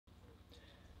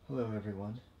Hello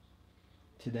everyone.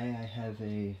 Today I have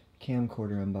a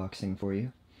camcorder unboxing for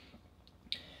you.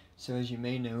 So as you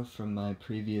may know from my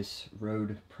previous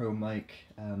Rode Pro mic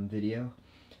video,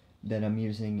 that I'm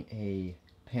using a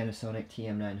Panasonic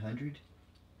TM900.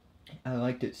 I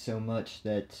liked it so much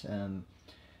that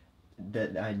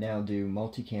that I now do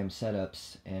multicam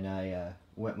setups, and I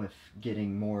went with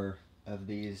getting more of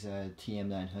these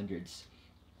TM900s.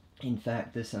 In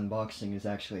fact, this unboxing is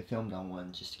actually filmed on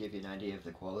one, just to give you an idea of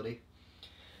the quality.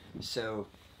 So,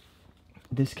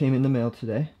 this came in the mail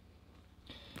today,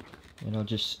 and I'll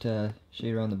just show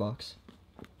you around the box.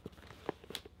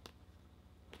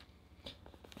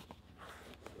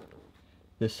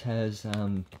 This has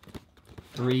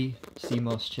 3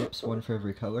 CMOS chips, one for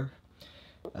every color.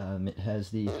 It has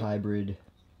the hybrid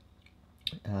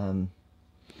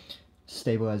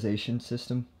stabilization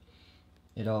system.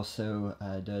 It also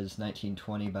does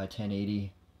 1920 by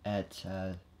 1080 at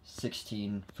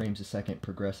 16 frames a second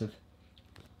progressive.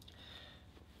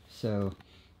 So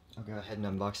I'll go ahead and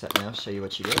unbox that now, show you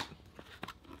what you get.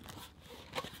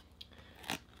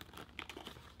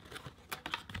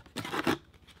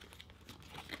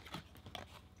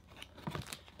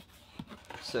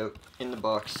 So in the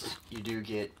box you do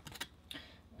get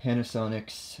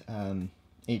Panasonic's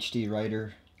HD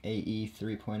Writer AE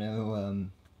 3.0.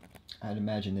 I'd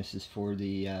imagine this is for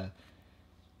the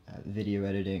video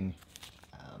editing.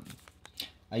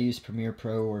 I use Premiere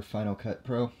Pro or Final Cut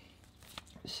Pro,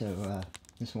 so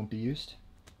this won't be used.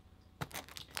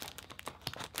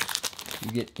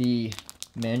 You get the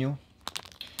manual.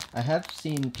 I have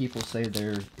seen people say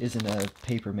there isn't a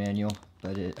paper manual,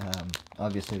 but it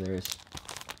obviously there is.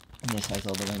 And this has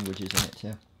all the languages in it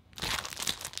too.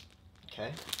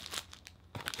 Okay.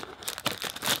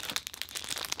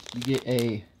 You get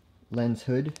a lens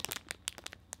hood,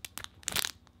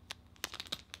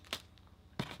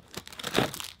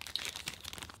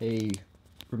 a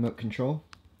remote control,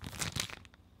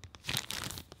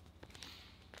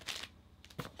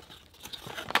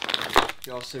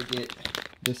 you also get,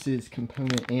 this is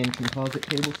component and composite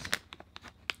cables,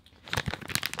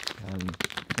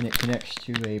 and it connects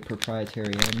to a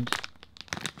proprietary end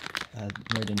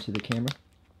right into the camera.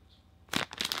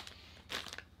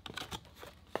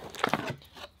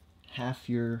 Half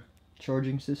your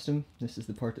charging system. This is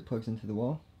the part that plugs into the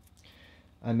wall.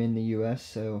 I'm in the US,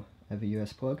 so I have a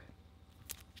US plug.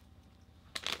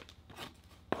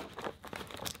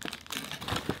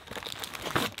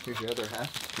 Here's your other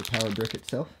half, the power brick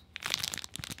itself.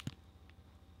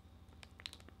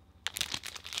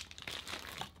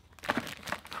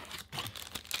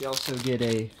 You also get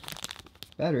a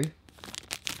battery,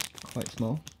 quite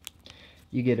small.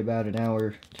 You get about an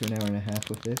hour to an hour and a half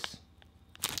with this.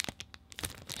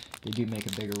 They do make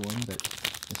a bigger one, but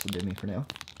this will do me for now.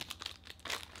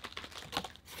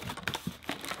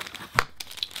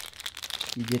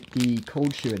 You get the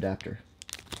cold shoe adapter.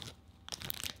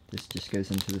 This just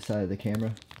goes into the side of the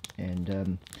camera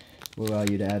and will allow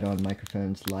you to add on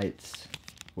microphones, lights,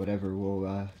 whatever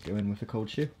will go in with the cold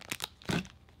shoe.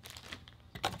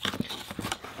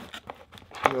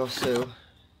 You also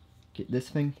get this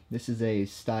thing. This is a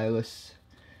stylus,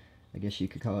 I guess you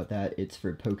could call it that. It's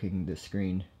for poking the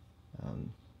screen.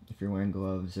 If you're wearing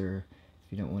gloves or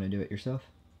if you don't want to do it yourself.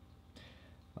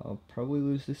 I'll probably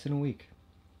lose this in a week.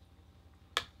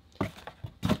 Okay.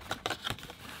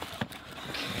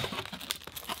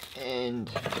 And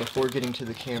before getting to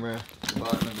the camera, at the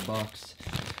bottom of the box,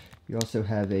 you also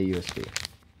have a USB.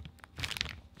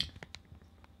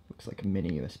 Looks like a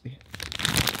mini USB.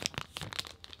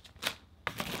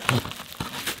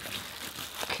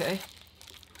 Okay.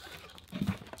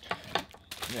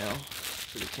 Now,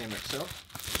 for the camera itself.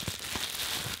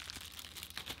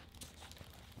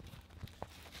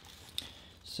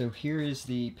 So here is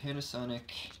the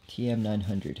Panasonic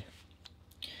TM900.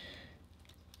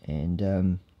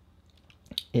 And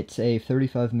it's a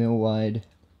 35mm wide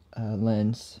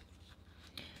lens.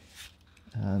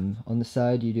 On the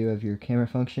side you do have your camera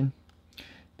function.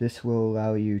 This will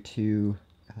allow you to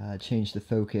change the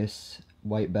focus,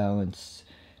 white balance,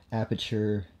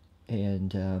 aperture,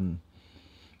 and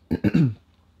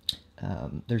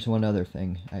there's one other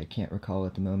thing I can't recall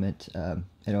at the moment.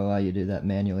 It'll allow you to do that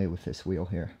manually with this wheel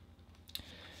here.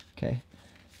 Okay.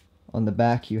 On the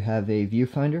back you have a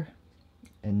viewfinder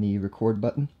and the record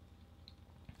button.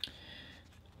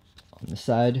 On the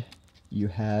side you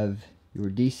have your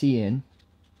DC in.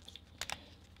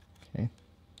 Okay.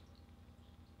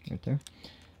 Right there.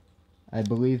 I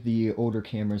believe the older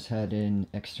cameras had an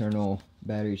external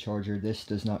battery charger. This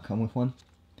does not come with one.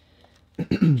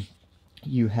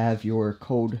 You have your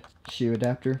cold shoe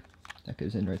adapter that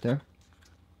goes in right there.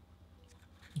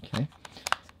 Okay.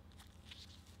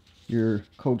 Your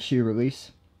cold shoe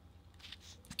release.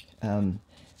 And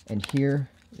here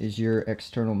is your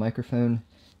external microphone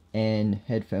and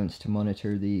headphones to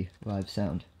monitor the live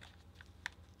sound.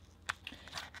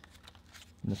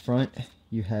 In the front,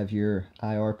 you have your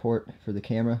IR port for the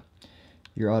camera,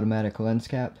 your automatic lens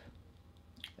cap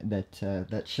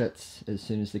that shuts as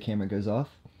soon as the camera goes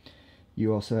off.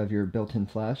 You also have your built-in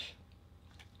flash.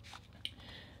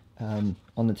 On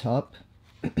the top,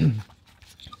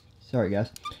 sorry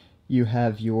guys, you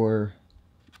have your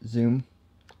zoom,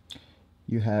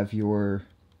 you have your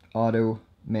auto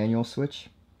manual switch,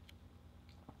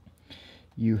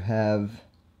 you have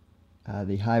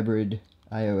the hybrid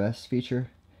iOS feature,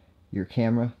 your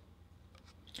camera,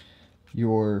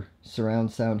 your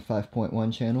surround sound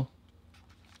 5.1 channel.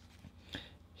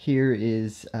 Here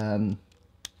is,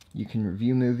 you can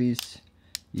review movies,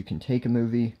 you can take a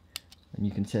movie, and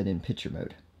you can set in picture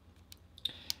mode.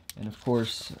 And of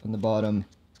course, on the bottom,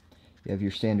 you have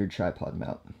your standard tripod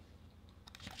mount.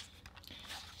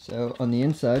 So on the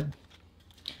inside,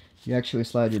 you actually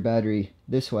slide your battery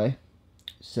this way,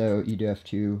 so you do have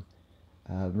to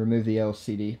remove the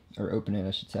LCD, or open it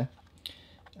I should say.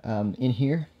 In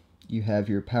here, you have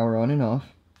your power on and off,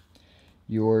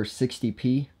 your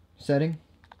 60p setting.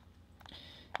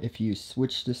 If you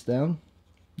switch this down,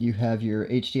 you have your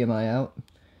HDMI out,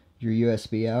 your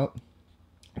USB out.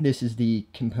 This is the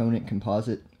component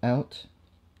composite out.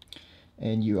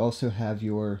 And you also have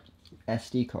your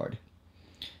SD card.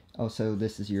 Also,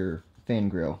 this is your fan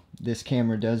grill. This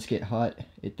camera does get hot.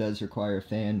 It does require a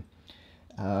fan.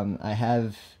 I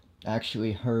have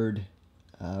actually heard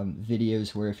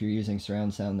videos where if you're using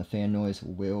surround sound, the fan noise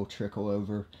will trickle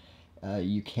over.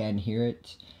 You can hear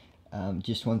it.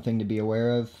 Just one thing to be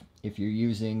aware of, if you're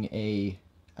using a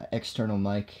external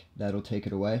mic, that'll take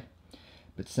it away.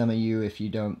 But some of you, if you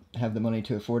don't have the money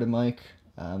to afford a mic,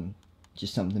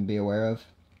 just something to be aware of.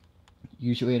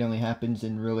 Usually it only happens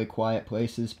in really quiet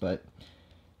places, but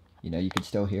you know, you can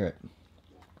still hear it.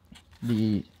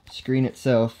 The screen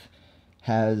itself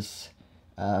has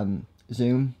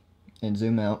zoom and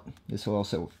zoom out. This will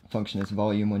also function as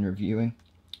volume when reviewing,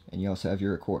 and you also have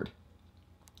your record.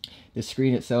 The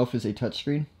screen itself is a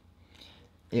touchscreen.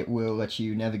 It will let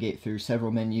you navigate through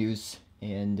several menus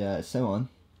and so on.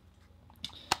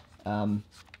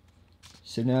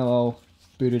 So now I'll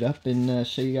boot it up and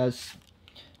show you guys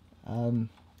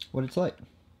what it's like.